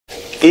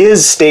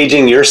Is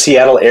staging your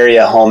Seattle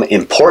area home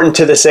important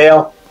to the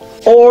sale?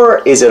 Or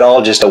is it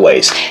all just a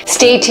waste?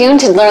 Stay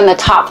tuned to learn the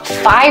top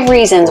 5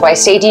 reasons why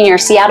staging your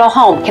Seattle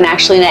home can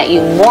actually net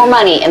you more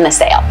money in the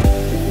sale.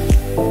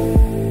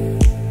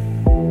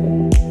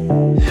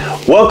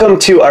 Welcome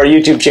to our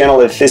YouTube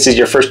channel. If this is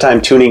your first time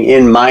tuning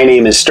in, my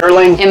name is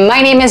Sterling. And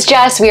my name is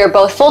Jess. We are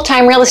both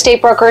full-time real estate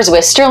brokers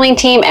with Sterling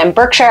Team and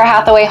Berkshire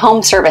Hathaway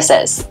Home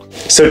Services.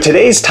 So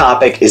today's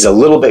topic is a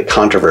little bit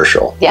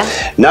controversial. Yeah.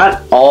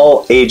 Not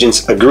all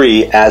agents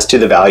agree as to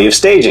the value of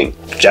staging.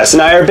 Jess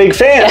and I are big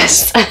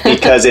fans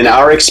because in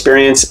our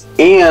experience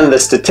and the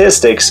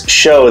statistics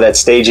show that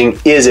staging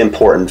is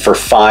important for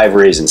 5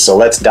 reasons. So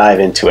let's dive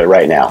into it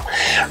right now.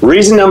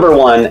 Reason number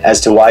 1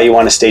 as to why you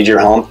want to stage your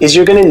home is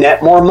you're going to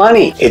net more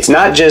money. It's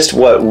not just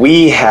what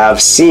we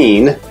have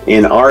seen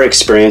in our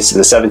experience in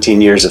the 17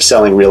 years of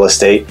selling real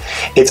estate.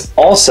 It's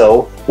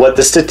also what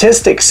the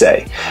statistics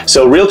say.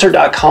 So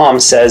Realtor.com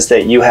says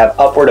that you have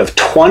upward of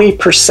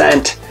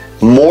 20%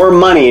 more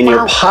money in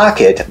your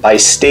pocket by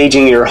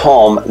staging your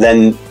home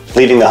than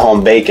leaving the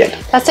home vacant.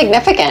 That's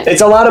significant.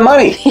 It's a lot of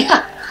money.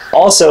 Yeah.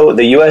 Also,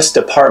 the U.S.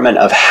 Department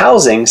of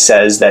Housing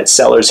says that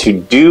sellers who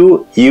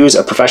do use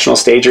a professional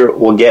stager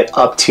will get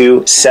up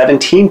to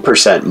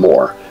 17%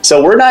 more.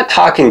 So we're not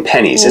talking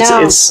pennies.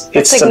 No,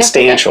 it's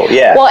substantial.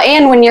 Yeah. Well,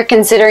 and when you're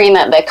considering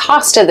that the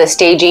cost of the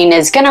staging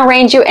is going to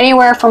range you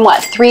anywhere from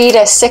what, $3,000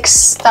 to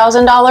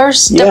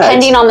 $6,000,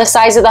 depending on the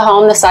size of the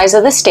home, the size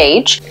of the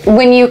stage.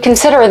 When you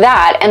consider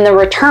that and the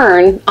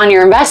return on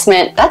your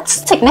investment,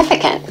 that's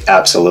significant.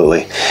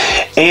 Absolutely.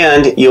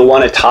 And you'll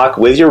want to talk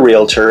with your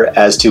realtor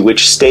as to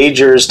which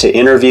stagers to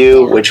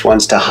interview, which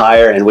ones to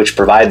hire, and which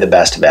provide the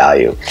best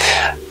value.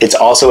 It's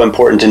also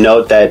important to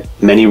note that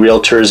many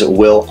realtors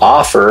will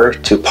offer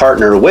to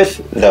partner with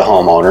the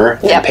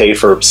homeowner and pay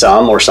for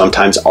some or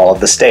sometimes all of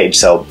the stage.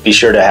 So be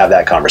sure to have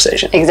that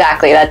conversation.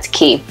 Exactly, that's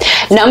key.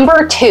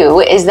 Number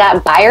 2 is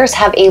that buyers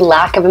have a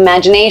lack of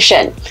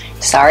imagination.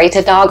 Sorry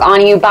to dog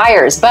on you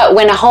buyers, but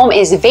when a home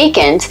is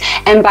vacant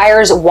and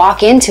buyers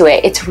walk into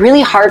it, it's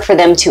really hard for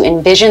them to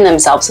envision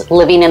themselves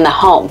living in the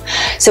home.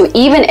 So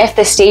even if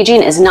the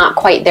staging is not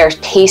quite their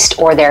taste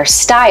or their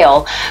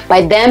style,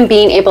 by them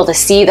being able to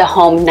see the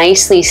home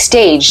nicely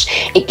staged,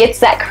 it gets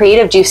that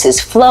creative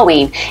juices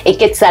flowing, it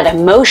gets that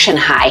emotion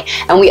high,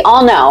 and we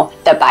all know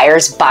that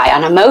buyers buy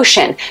on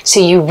emotion. So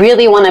you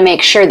really want to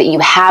make sure that you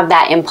have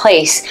that in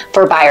place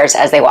for buyers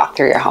as they walk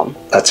through your home.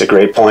 That's a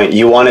great point.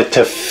 You want it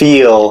to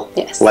feel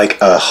like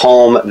a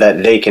home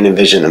that they can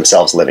envision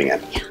themselves living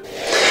in. Yeah.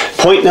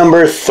 Point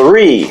number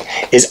 3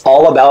 is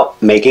all about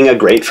making a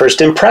great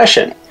first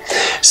impression.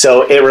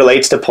 So it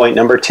relates to point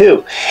number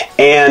 2.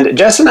 And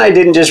Jess and I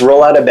didn't just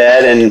roll out of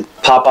bed and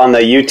pop on the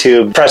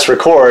YouTube, press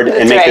record,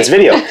 and make this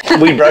video.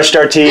 We brushed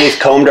our teeth,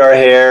 combed our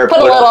hair. Put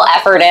a little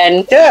effort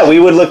in. Yeah, we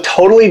would look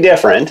totally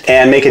different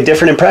and make a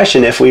different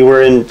impression if we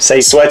were in,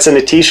 say, sweats and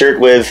a t-shirt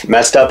with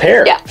messed up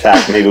hair. Yeah. In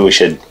fact, maybe we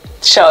should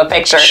show a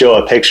picture. Show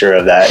a picture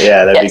of that.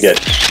 Yeah, that'd be good.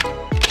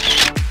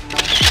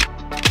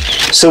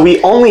 So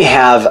we only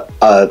have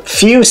a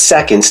few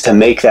seconds to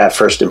make that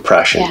first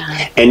impression.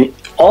 Yeah. And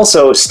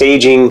also,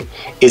 staging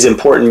is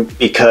important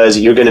because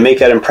you're going to make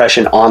that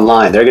impression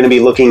online. They're going to be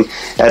looking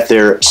at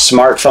their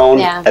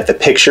smartphone, at the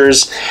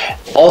pictures.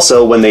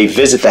 Also, when they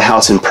visit the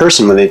house in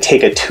person, when they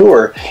take a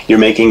tour, you're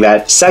making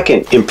that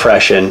second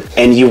impression,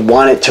 and you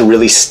want it to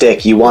really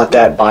stick. You want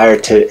that buyer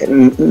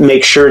to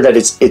make sure that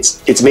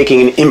it's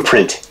making an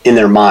imprint in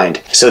their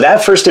mind. So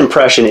that first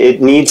impression,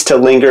 it needs to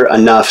linger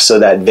enough so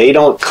that they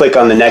don't click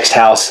on the next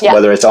house,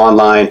 whether it's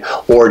online,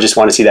 or just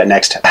want to see that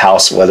next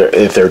house, whether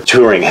if they're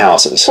touring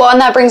houses. Well, and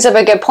that brings up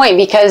a good point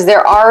because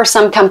there are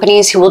some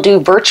companies who will do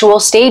virtual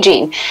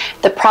staging.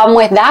 The problem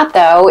with that,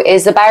 though,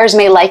 is the buyers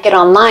may like it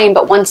online,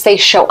 but once they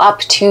show up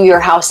to your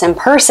house in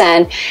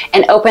person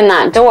and open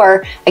that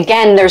door,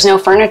 again, there's no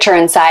furniture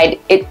inside.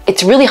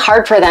 It's really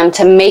hard for them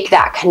to make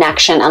that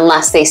connection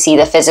unless they see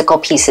the physical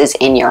pieces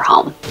in your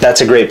home. That's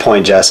a great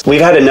point, Jess.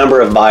 We've had a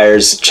number of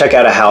buyers check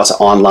out a house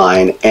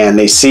online and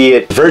they see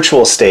it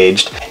virtual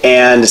staged,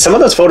 and some of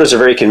those photos are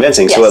very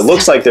convincing. So it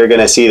looks like they're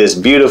going to see this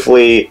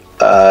beautifully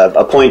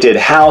appointed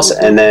house,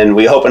 and then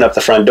we open up the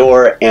front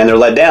door and they're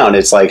let down.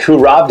 It's like, who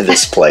robbed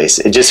this place?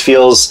 It just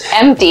feels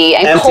empty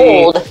and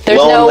cold. There's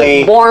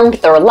lonely. No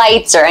warmth or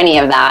lights or any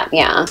of that.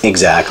 Yeah.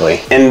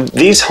 Exactly. And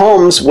these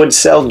homes would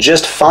sell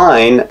just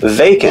fine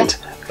vacant.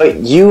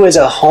 But you as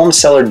a home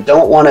seller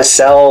don't want to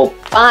sell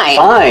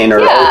fine or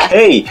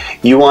okay.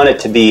 You want it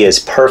to be as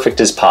perfect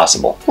as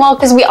possible. Well,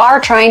 because we are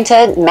trying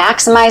to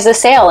maximize the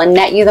sale and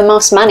net you the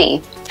most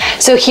money.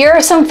 So here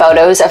are some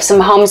photos of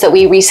some homes that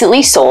we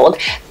recently sold,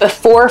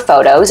 before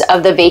photos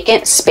of the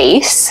vacant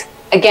space.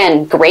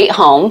 Again, great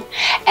home.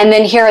 And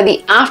then here are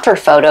the after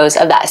photos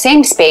of that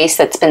same space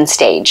that's been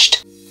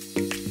staged.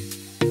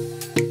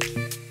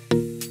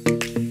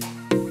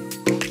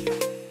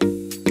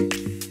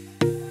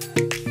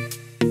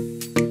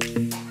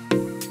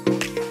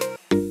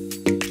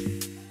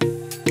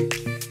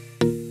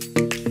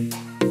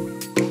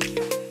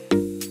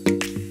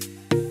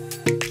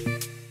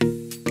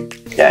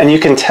 Yeah, and you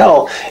can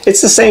tell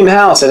it's the same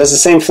house. It has the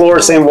same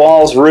floor, same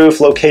walls, roof,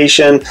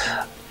 location.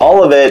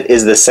 All of it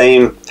is the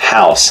same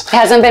house. It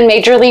hasn't been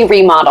majorly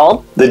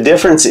remodeled. The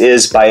difference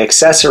is by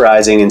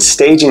accessorizing and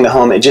staging the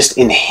home, it just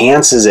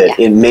enhances it.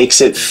 Yeah. It makes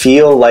it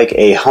feel like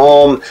a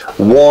home,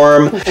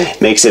 warm,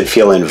 makes it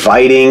feel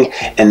inviting,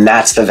 and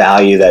that's the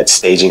value that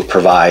staging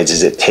provides,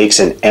 is it takes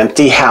an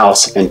empty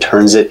house and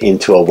turns it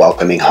into a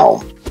welcoming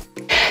home.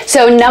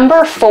 So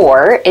number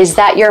 4 is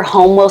that your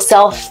home will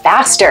sell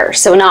faster.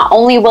 So not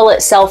only will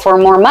it sell for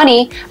more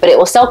money, but it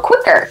will sell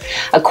quicker.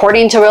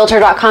 According to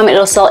Realtor.com,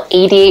 it'll sell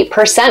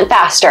 88%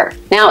 faster.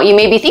 Now you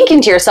may be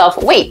thinking to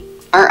yourself, wait,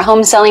 aren't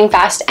homes selling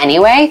fast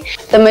anyway?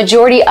 The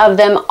majority of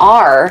them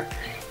are.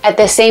 At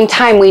the same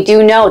time, we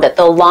do know that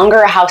the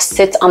longer a house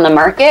sits on the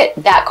market,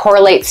 that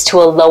correlates to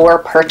a lower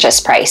purchase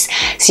price.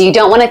 So you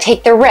don't want to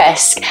take the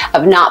risk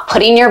of not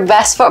putting your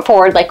best foot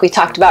forward, like we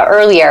talked about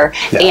earlier,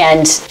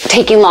 and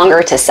taking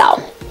longer to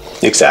sell.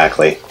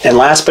 Exactly. And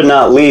last but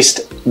not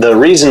least, the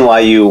reason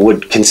why you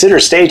would consider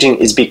staging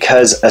is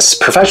because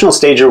a professional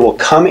stager will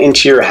come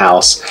into your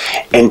house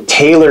and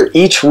tailor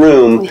each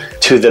room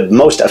to the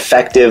most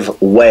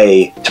effective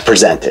way to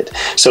present it.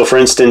 So for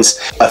instance,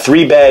 a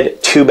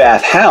 3-bed,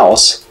 2-bath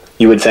house,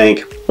 you would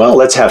think, well,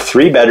 let's have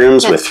 3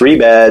 bedrooms with 3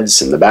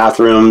 beds and the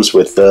bathrooms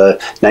with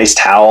the nice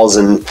towels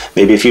and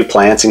maybe a few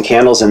plants and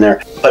candles in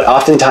there. But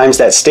oftentimes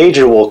that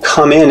stager will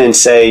come in and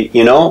say,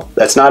 you know,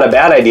 that's not a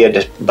bad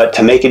idea, but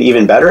to make it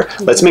even better,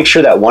 let's make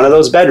sure that one of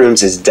those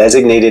bedrooms is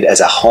designated as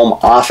a home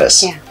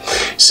office. Yeah.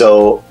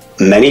 So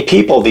many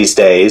people these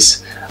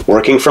days,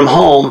 working from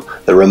home,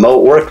 the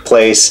remote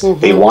workplace,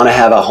 they want to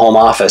have a home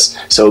office.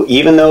 So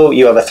even though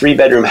you have a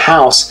 3-bedroom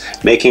house,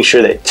 making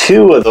sure that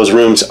 2 of those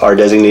rooms are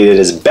designated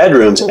as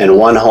bedrooms and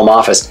 1 home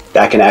office,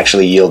 that can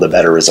actually yield a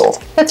better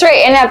result. That's right,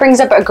 and that brings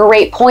up a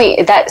great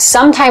point that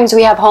sometimes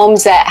we have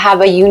homes that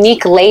have a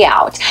unique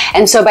layout.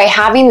 And so by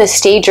having the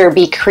stager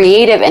be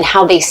creative in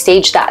how they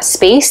stage that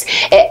space,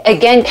 it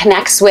again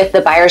connects with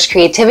the buyer's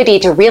creativity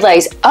to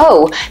realize,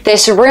 oh,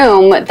 this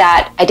room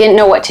that I didn't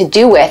know what to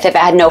do with if it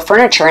had no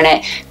furniture in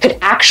it could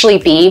actually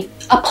be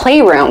a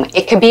playroom.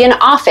 It could be an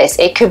office.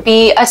 It could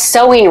be a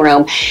sewing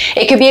room.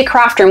 It could be a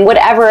craft room.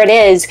 Whatever it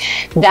is,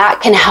 that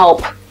can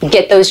help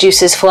get those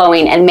juices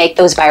flowing and make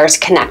those buyers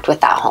connect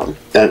with that home.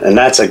 And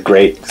that's a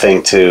great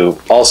thing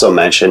to also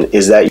mention,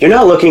 is that you're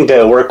not looking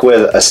to work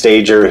with a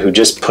stager who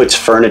just puts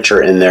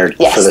furniture in there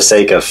for the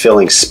sake of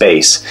filling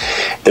space.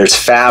 There's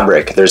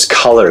fabric, there's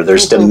color,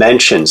 there's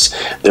dimensions,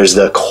 there's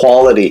the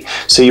quality.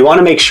 So you want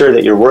to make sure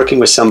that you're working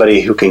with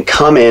somebody who can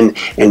come in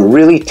and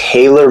really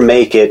tailor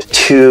make it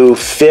to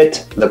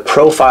fit the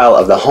profile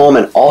of the home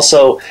and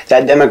also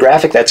that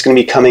demographic that's going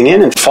to be coming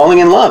in and falling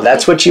in love.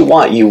 That's what you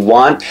want. You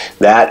want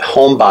that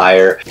home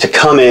buyer to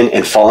come in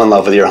and fall in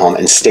love with your home,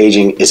 and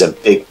staging is a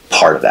big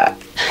part of that.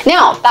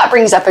 Now, that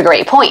brings up a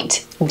great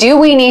point. Do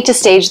we need to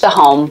stage the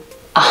home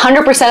 100%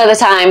 of the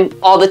time,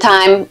 all the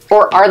time,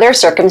 or are there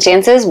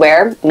circumstances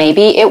where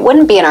maybe it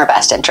wouldn't be in our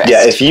best interest?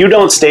 Yeah, if you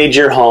don't stage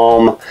your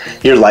home,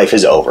 your life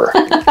is over.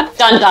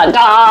 Dun, dun,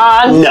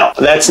 dun! No,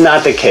 that's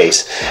not the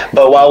case.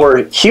 But while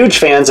we're huge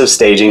fans of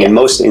staging, in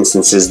most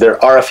instances,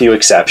 there are a few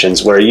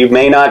exceptions where you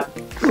may not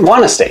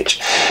want to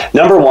stage.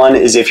 Number 1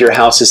 is if your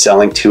house is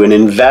selling to an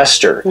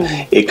investor.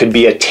 It could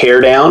be a tear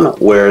down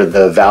where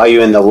the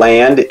value in the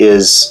land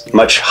is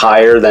much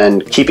higher than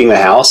keeping the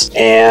house,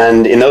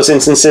 and in those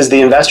instances the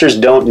investors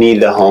don't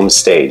need the home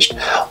staged.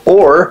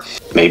 Or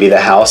maybe the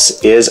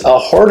house is a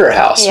hoarder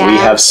house. We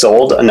have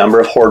sold a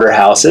number of hoarder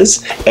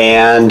houses,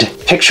 and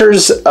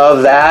pictures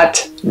of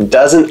that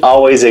doesn't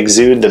always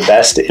exude the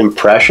best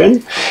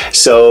impression.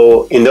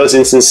 So in those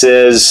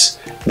instances,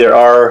 there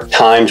are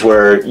times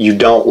where you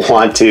don't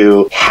want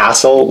to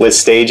hassle with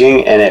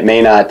staging, and it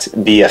may not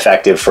be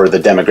effective for the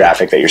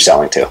demographic that you're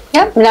selling to.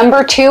 Yep.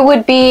 Number 2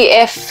 would be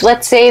if,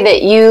 let's say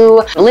that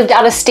you lived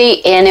out of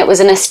state and it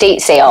was an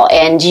estate sale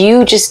and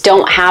you just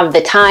don't have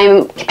the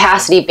time,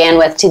 capacity,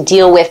 bandwidth to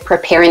deal with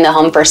preparing the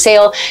home for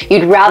sale.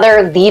 You'd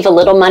rather leave a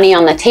little money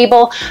on the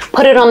table,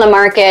 put it on the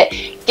market,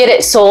 get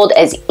it sold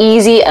as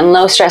easy and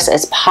low stress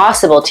as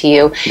possible to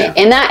you.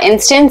 In that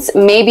instance,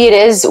 maybe it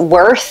is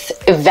worth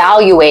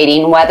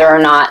evaluating whether or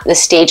not the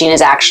staging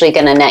is actually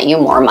going to net you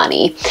more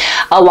money.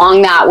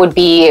 Along that would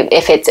be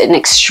if it's an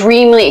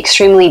extremely,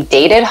 extremely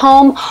dated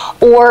home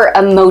or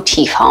a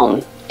motif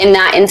home. In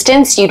that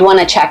instance, you'd want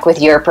to check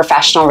with your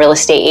professional real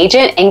estate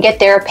agent and get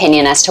their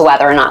opinion as to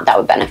whether or not that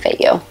would benefit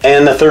you.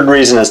 And the third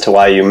reason as to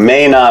why you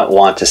may not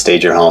want to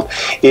stage your home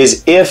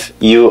is if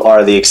you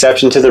are the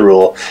exception to the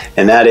rule,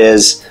 and that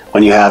is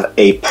when you have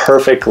a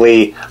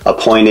perfectly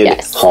appointed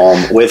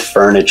home with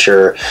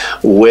furniture,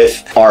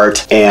 with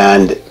art,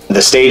 and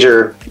the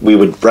stager, we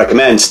would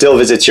recommend, still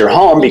visits your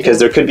home because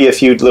there could be a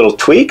few little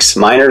tweaks.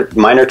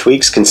 Minor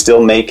tweaks can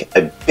still make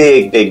a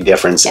big, big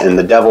difference, and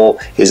the devil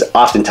is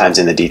oftentimes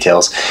in the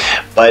details.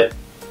 But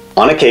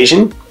on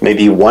occasion,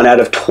 maybe 1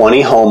 out of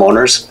 20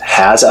 homeowners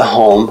has a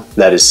home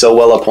that is so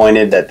well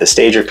appointed that the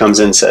stager comes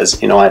in and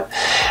says, you know what,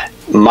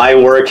 my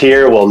work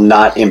here will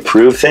not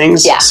improve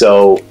things,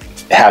 so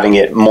having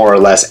it more or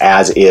less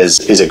as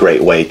is a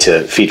great way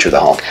to feature the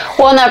home.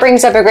 Well, and that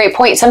brings up a great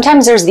point.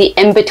 Sometimes there's the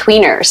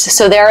in-betweeners.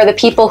 So there are the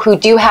people who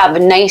do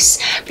have nice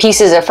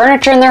pieces of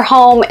furniture in their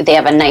home. They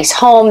have a nice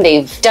home.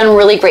 They've done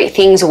really great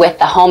things with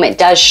the home. It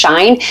does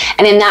shine.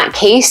 And in that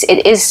case,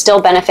 it is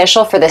still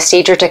beneficial for the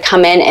stager to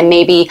come in and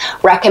maybe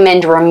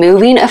recommend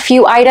removing a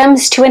few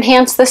items to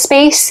enhance the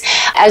space,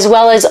 as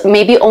well as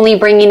maybe only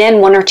bringing in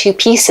 1 or 2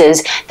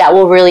 pieces that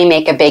will really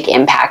make a big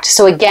impact.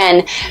 So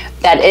again,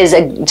 that is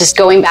just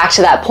going back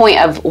to that point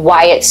of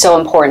why it's so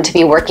important to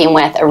be working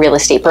with a real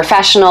estate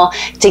professional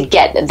to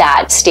get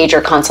that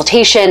stager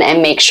consultation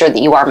and make sure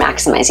that you are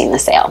maximizing the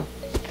sale.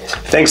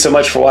 Thanks so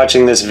much for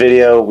watching this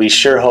video. We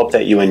sure hope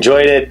that you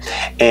enjoyed it.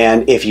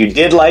 And if you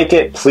did like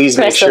it, please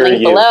make sure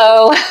you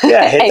below.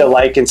 hit the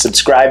like and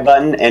subscribe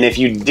button. And if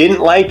you didn't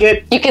like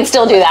it, you can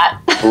still do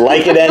that.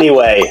 Like it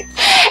anyway.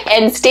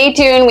 And stay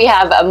tuned. We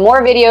have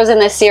more videos in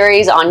this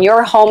series on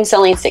your home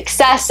selling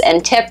success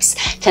and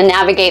tips to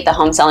navigate the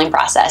home selling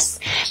process.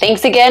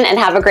 Thanks again and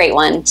have a great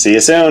one. See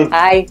you soon.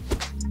 Bye.